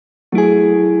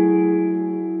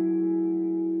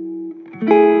All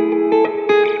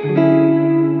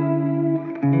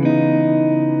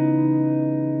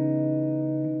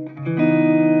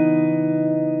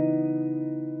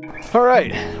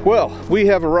right, well, we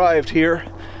have arrived here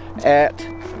at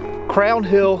Crown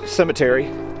Hill Cemetery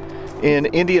in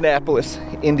Indianapolis,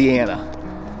 Indiana.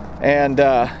 And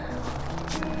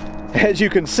as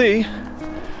you can see,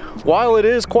 while it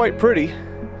is quite pretty,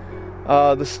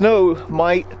 the snow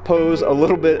might pose a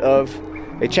little bit of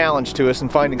a challenge to us in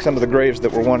finding some of the graves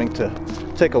that we're wanting to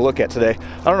take a look at today.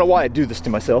 I don't know why I do this to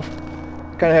myself.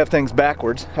 Kind of have things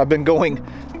backwards. I've been going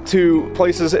to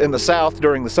places in the south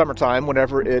during the summertime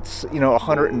whenever it's,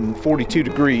 142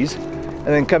 degrees, and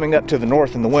then coming up to the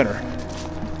north in the winter.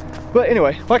 But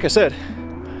anyway, like I said,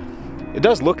 it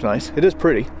does look nice. It is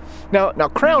pretty. Now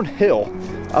Crown Hill,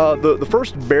 the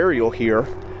first burial here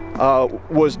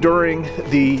was during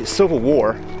the Civil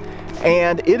War,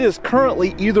 and it is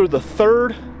currently either the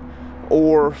third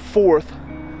or fourth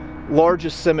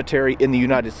largest cemetery in the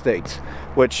United States,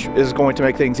 which is going to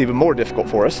make things even more difficult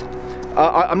for us.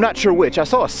 I'm not sure which. I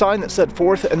saw a sign that said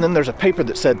fourth, and then there's a paper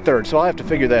that said third, so I'll have to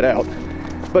figure that out.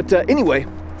 But anyway,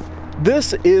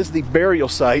 this is the burial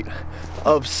site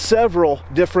of several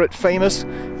different famous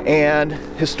and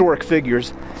historic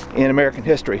figures in American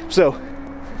history. So,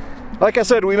 like I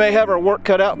said, we may have our work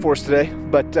cut out for us today,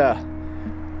 but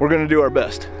we're going to do our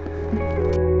best.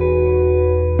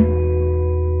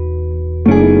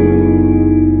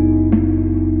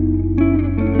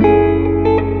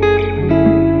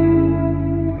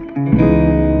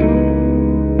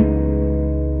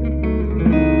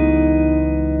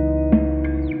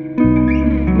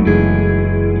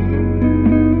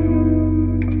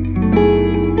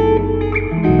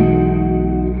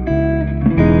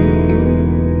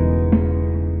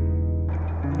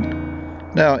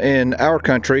 Now, in our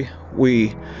country,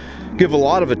 we give a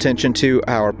lot of attention to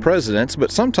our presidents, but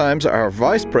sometimes our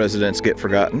vice presidents get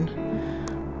forgotten.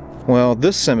 Well,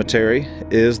 this cemetery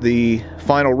is the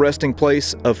final resting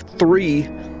place of 3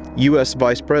 U.S.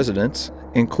 vice presidents,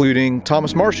 including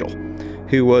Thomas Marshall,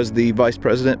 who was the vice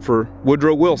president for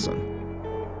Woodrow Wilson.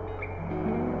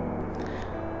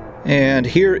 And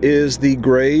here is the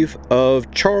grave of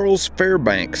Charles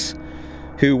Fairbanks,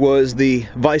 who was the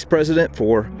vice president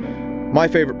for my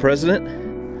favorite president,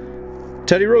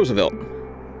 Teddy Roosevelt.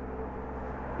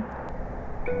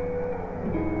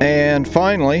 And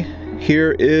finally,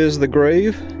 here is the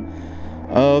grave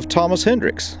of Thomas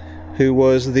Hendricks, who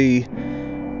was the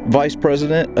vice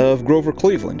president of Grover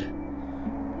Cleveland.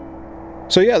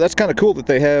 So yeah, that's kind of cool that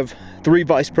they have 3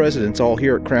 vice presidents all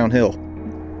here at Crown Hill.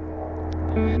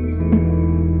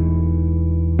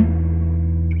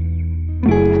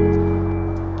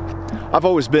 I've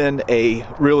always been a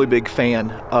really big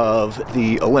fan of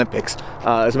the Olympics.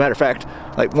 As a matter of fact,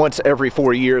 like once every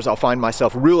 4 years, I'll find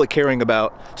myself really caring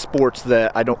about sports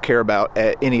that I don't care about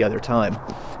at any other time.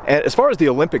 And as far as the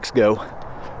Olympics go,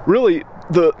 really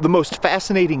the most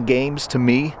fascinating games to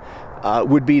me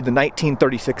would be the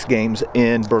 1936 games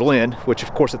in Berlin, which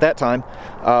of course at that time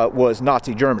was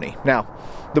Nazi Germany. Now,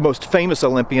 the most famous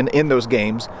Olympian in those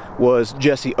games was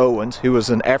Jesse Owens, who was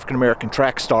an African-American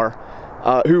track star,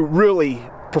 who really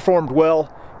performed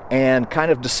well and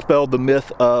kind of dispelled the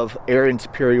myth of Aryan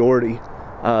superiority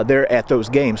there at those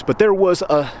games. But there was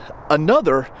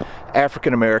another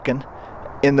African-American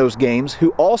in those games who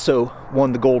also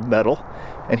won the gold medal,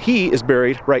 and he is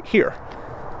buried right here.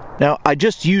 Now, I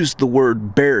just used the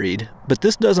word buried, but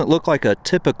this doesn't look like a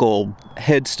typical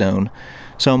headstone,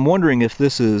 so I'm wondering if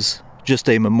this is just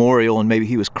a memorial and maybe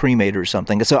he was cremated or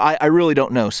something. So I really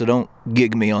don't know, so don't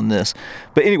gig me on this.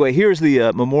 But anyway, here's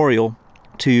the memorial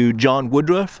to John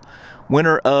Woodruff,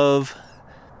 winner of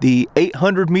the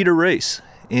 800-meter race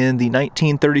in the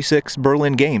 1936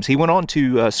 Berlin Games. He went on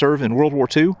to serve in World War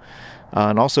II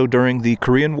and also during the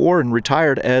Korean War, and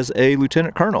retired as a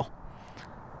lieutenant colonel.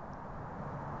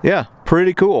 Yeah,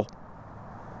 pretty cool.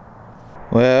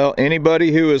 Well,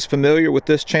 anybody who is familiar with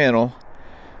this channel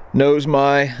knows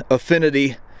my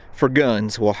affinity for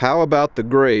guns. Well, how about the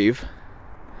grave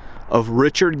of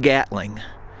Richard Gatling,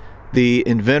 the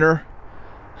inventor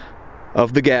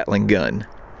of the Gatling gun?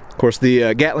 Of course,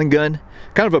 the Gatling gun,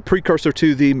 kind of a precursor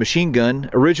to the machine gun.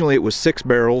 Originally it was 6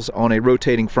 barrels on a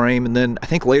rotating frame, and then I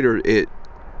think later it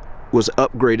was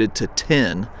upgraded to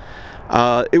 10.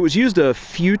 It was used a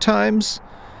few times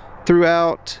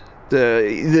throughout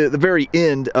the very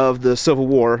end of the Civil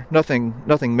War,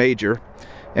 nothing major,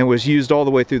 and was used all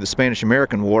the way through the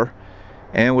Spanish-American War,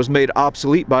 and was made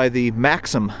obsolete by the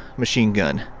Maxim machine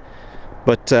gun.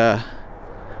 But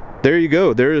there you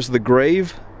go. There is the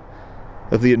grave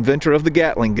of the inventor of the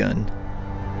Gatling gun.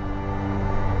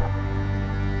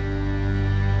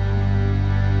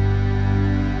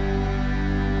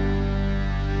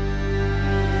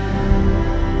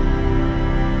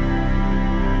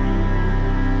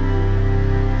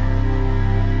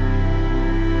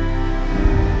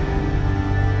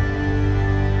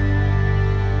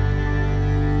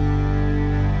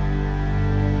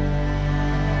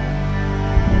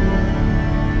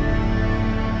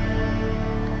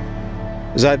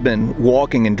 As I've been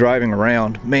walking and driving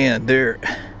around, man, there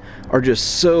are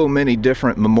just so many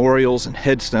different memorials and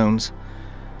headstones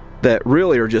that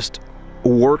really are just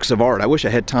works of art. I wish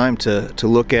I had time to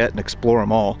look at and explore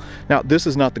them all. Now, this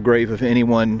is not the grave of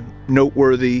anyone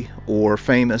noteworthy or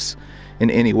famous in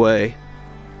any way,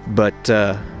 but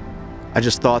I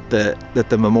just thought that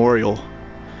the memorial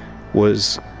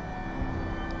was,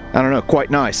 I don't know, quite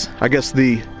nice. I guess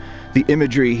the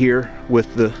imagery here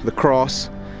with the cross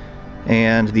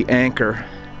and the anchor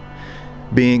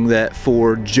being that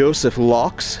for Joseph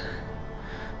Laux,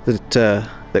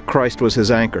 that Christ was his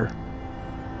anchor.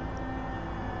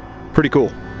 Pretty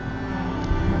cool.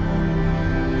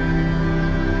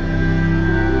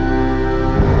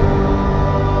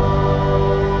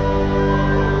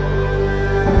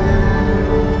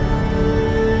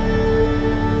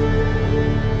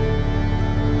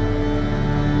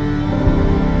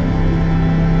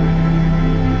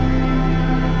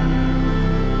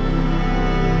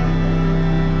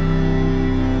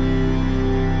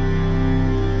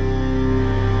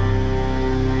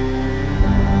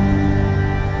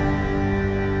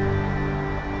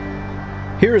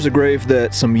 Here is a grave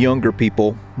that some younger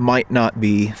people might not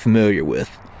be familiar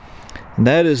with, and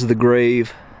that is the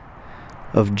grave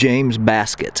of James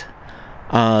Baskett.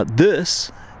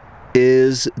 This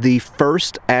is the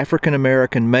first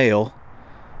African-American male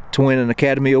to win an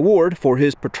Academy Award for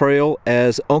his portrayal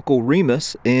as Uncle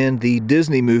Remus in the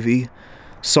Disney movie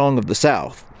Song of the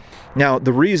South. Now,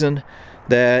 the reason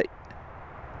that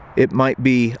it might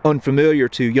be unfamiliar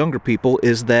to younger people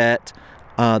is that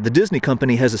the Disney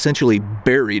company has essentially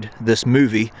buried this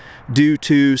movie due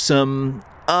to some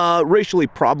racially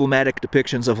problematic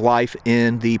depictions of life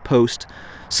in the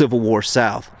post-Civil War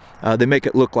South. They make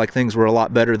it look like things were a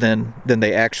lot better than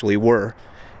they actually were.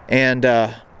 And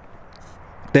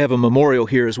they have a memorial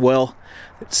here as well.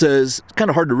 It says, kind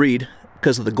of hard to read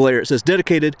because of the glare, it says,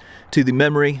 dedicated to the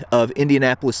memory of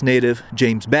Indianapolis native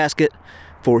James Baskett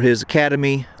for his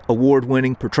Academy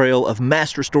Award-winning portrayal of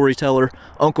master storyteller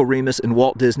Uncle Remus in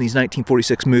Walt Disney's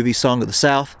 1946 movie Song of the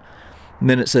South. And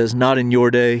then it says, not in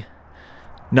your day,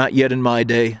 not yet in my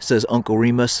day, says Uncle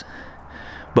Remus,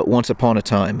 but once upon a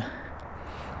time.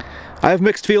 I have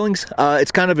mixed feelings.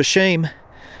 It's kind of a shame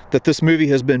that this movie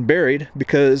has been buried,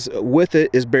 because with it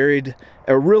is buried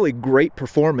a really great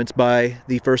performance by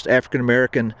the first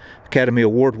African-American Academy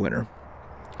Award winner.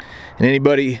 And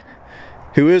anybody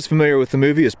who is familiar with the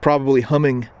movie is probably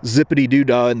humming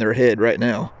Zippity-Doo-Dah in their head right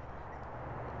now.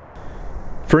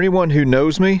 For anyone who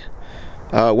knows me,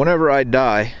 whenever I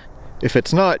die, if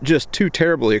it's not just too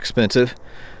terribly expensive,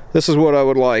 this is what I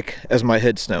would like as my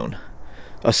headstone.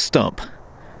 A stump.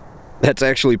 That's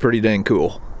actually pretty dang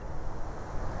cool.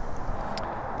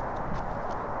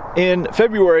 In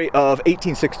February of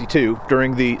 1862,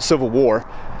 during the Civil War,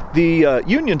 the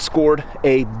Union scored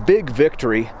a big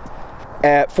victory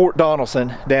at Fort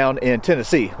Donelson down in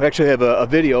Tennessee. We actually have a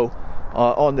video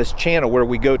on this channel where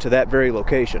we go to that very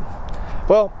location.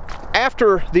 Well,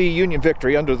 after the Union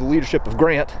victory under the leadership of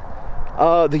Grant,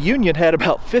 the Union had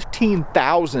about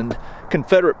 15,000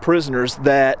 Confederate prisoners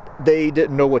that they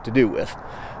didn't know what to do with.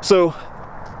 So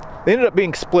they ended up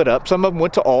being split up. Some of them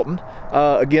went to Alton.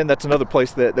 Again, that's another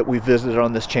place that we visited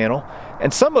on this channel.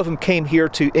 And some of them came here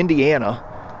to Indiana,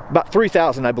 about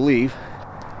 3,000 I believe,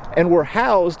 and were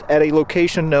housed at a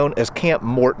location known as Camp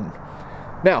Morton.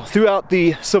 Now, throughout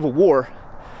the Civil War,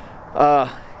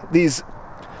 these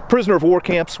prisoner of war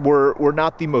camps were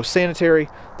not the most sanitary.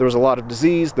 There was a lot of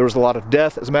disease, there was a lot of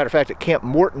death. As a matter of fact, at Camp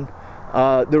Morton,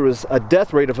 there was a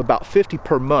death rate of about 50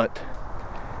 per month.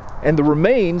 And the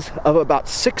remains of about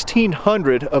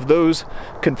 1,600 of those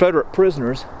Confederate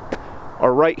prisoners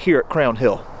are right here at Crown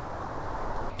Hill.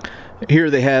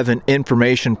 Here they have an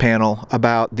information panel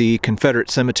about the Confederate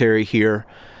cemetery here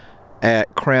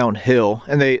at Crown Hill,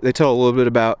 and they tell a little bit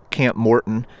about Camp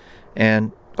Morton.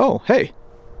 And oh, hey,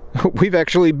 we've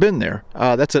actually been there.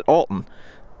 That's at Alton.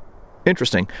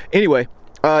 Interesting. Anyway,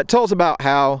 it tells about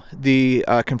how the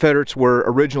Confederates were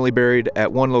originally buried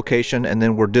at one location and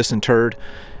then were disinterred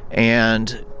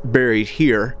and buried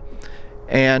here.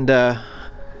 And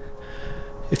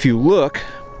if you look,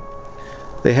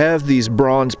 they have these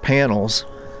bronze panels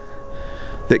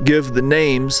that give the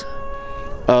names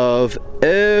of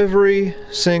every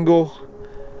single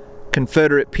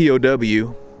Confederate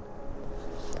POW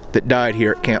that died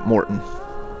here at Camp Morton.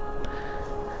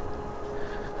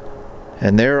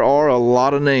 And there are a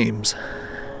lot of names.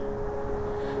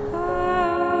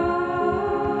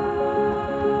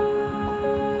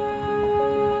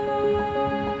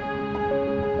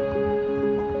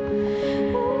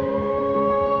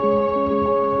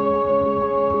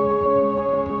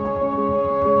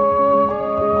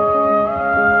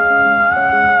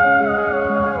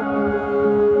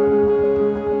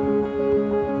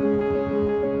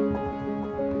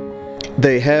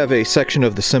 They have a section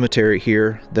of the cemetery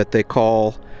here that they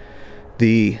call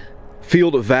the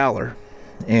Field of Valor,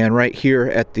 and right here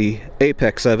at the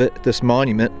apex of it, this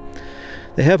monument,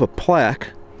 they have a plaque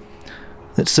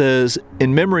that says,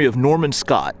 "In memory of Norman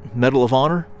Scott, Medal of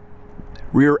Honor,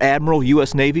 Rear Admiral,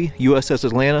 U.S. Navy, USS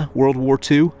Atlanta, World War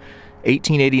II,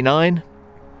 1889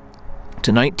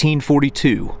 to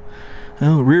 1942.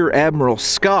 Rear Admiral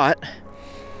Scott,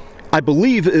 I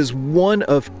believe, is one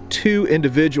of 2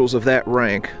 individuals of that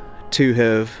rank to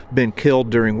have been killed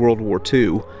during World War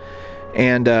II.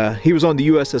 And he was on the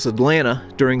USS Atlanta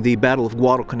during the Battle of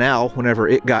Guadalcanal whenever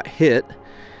it got hit,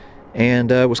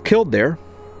 and was killed there.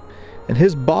 And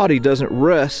his body doesn't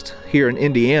rest here in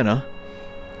Indiana.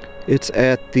 It's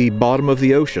at the bottom of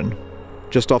the ocean,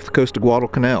 just off the coast of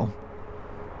Guadalcanal.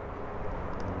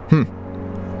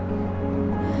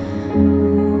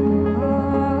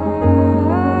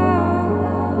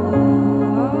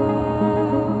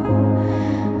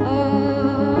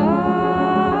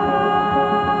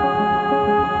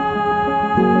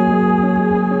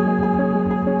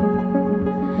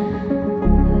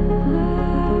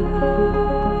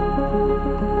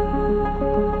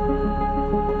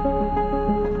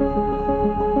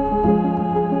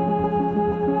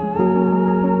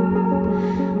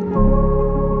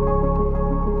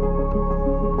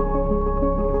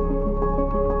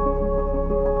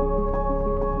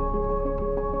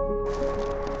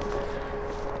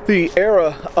 The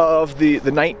era of the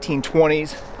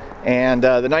 1920s and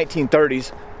the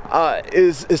 1930s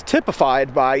is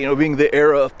typified by, being the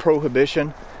era of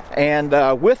prohibition, and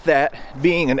with that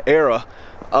being an era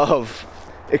of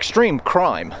extreme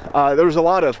crime. There was a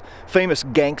lot of famous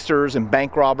gangsters and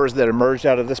bank robbers that emerged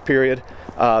out of this period.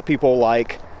 People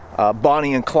like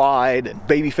Bonnie and Clyde, and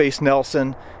Babyface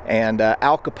Nelson, and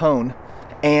Al Capone.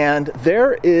 And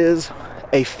there is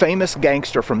a famous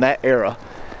gangster from that era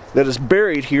that is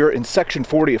buried here in Section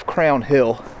 40 of Crown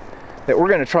Hill that we're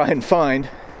going to try and find.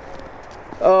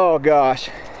 Oh gosh,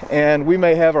 and we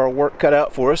may have our work cut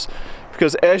out for us,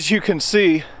 because as you can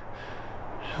see,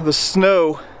 the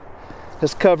snow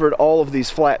has covered all of these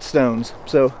flat stones.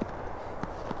 So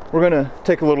we're going to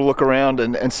take a little look around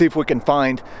and see if we can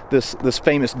find this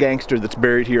famous gangster that's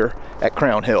buried here at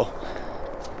Crown Hill.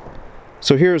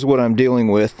 So here's what I'm dealing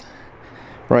with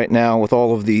right now with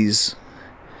all of these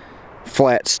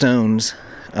flat stones,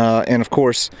 and of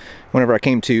course whenever I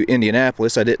came to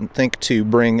Indianapolis I didn't think to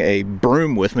bring a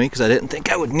broom with me because I didn't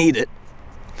think I would need it,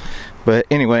 but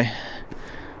anyway,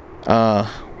 we're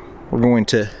going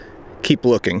to keep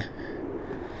looking.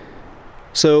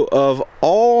 So of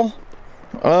all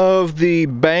of the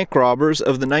bank robbers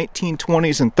of the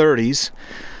 1920s and 30s,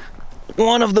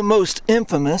 one of the most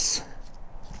infamous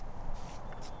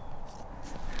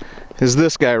is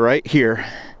this guy right here.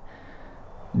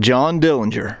 John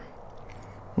Dillinger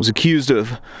was accused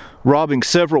of robbing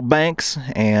several banks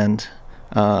and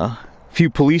a few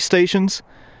police stations,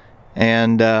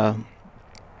 and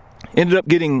ended up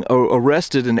getting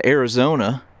arrested in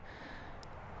Arizona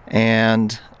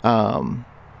and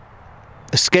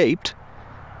escaped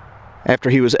after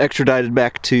he was extradited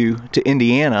back to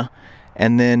Indiana,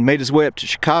 and then made his way up to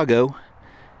Chicago,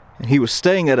 and he was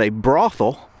staying at a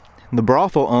brothel, and the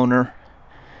brothel owner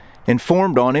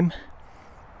informed on him.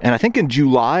 And I think in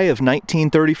July of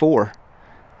 1934,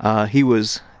 he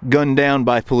was gunned down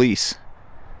by police.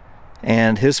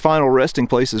 And his final resting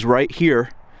place is right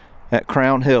here at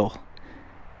Crown Hill.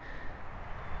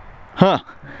 Huh.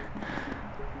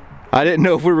 I didn't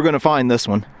know if we were going to find this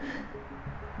one.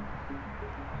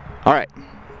 All right.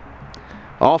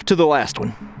 Off to the last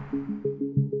one.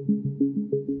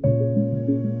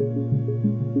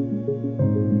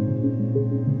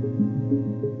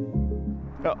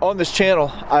 On this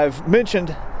channel, I've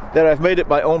mentioned that I've made it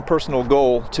my own personal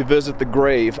goal to visit the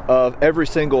grave of every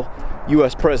single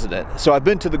U.S. president. So I've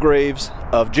been to the graves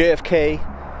of JFK,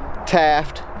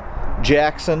 Taft,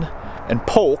 Jackson, and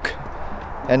Polk.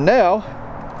 And now,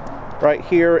 right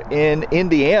here in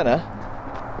Indiana,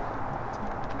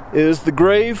 is the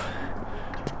grave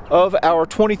of our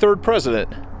 23rd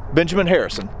president, Benjamin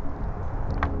Harrison.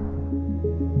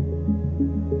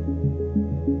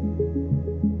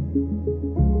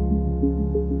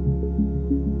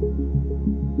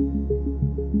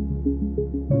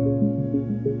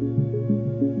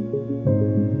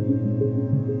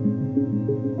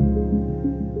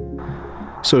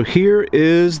 So here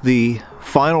is the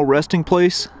final resting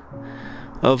place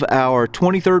of our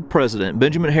 23rd president,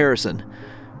 Benjamin Harrison,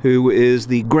 who is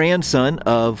the grandson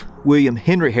of William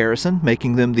Henry Harrison,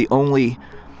 making them the only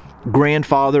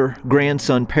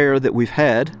grandfather-grandson pair that we've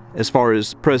had as far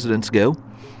as presidents go.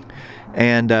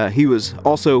 And he was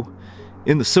also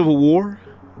in the Civil War,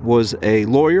 was a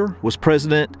lawyer, was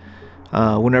president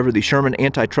whenever the Sherman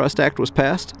Antitrust Act was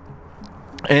passed.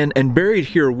 And buried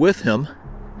here with him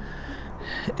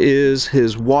is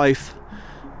his wife,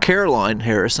 Caroline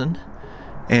Harrison.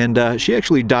 And she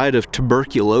actually died of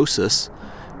tuberculosis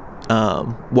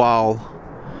while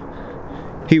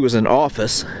he was in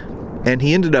office. And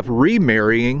he ended up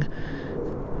remarrying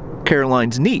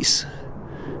Caroline's niece,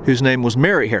 whose name was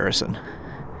Mary Harrison.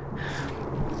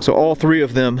 So all three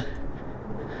of them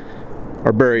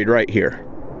are buried right here.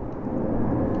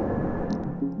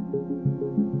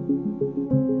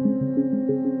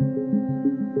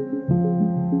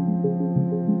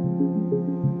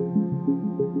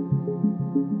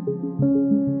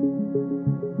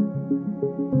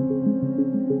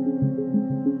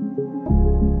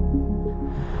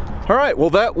 All right, well,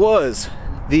 that was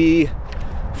the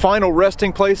final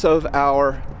resting place of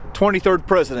our 23rd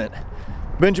president,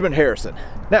 Benjamin Harrison.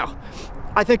 Now,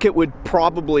 I think it would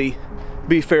probably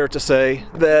be fair to say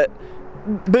that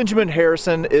Benjamin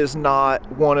Harrison is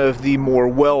not one of the more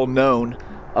well-known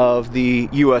of the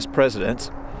U.S.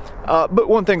 presidents. But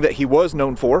one thing that he was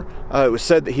known for, it was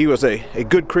said that he was a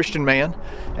good Christian man,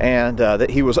 and that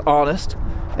he was honest,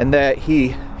 and that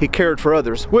he cared for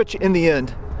others, which in the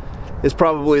end is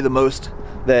probably the most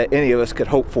that any of us could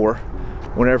hope for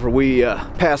whenever we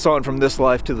pass on from this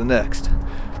life to the next.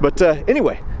 But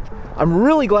anyway, I'm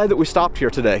really glad that we stopped here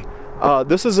today.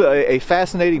 This is a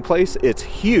fascinating place. It's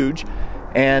huge,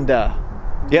 and yeah,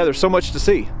 there's so much to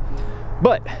see.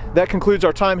 But that concludes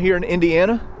our time here in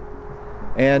Indiana,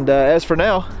 and as for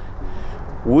now,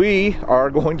 we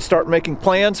are going to start making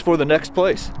plans for the next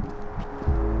place.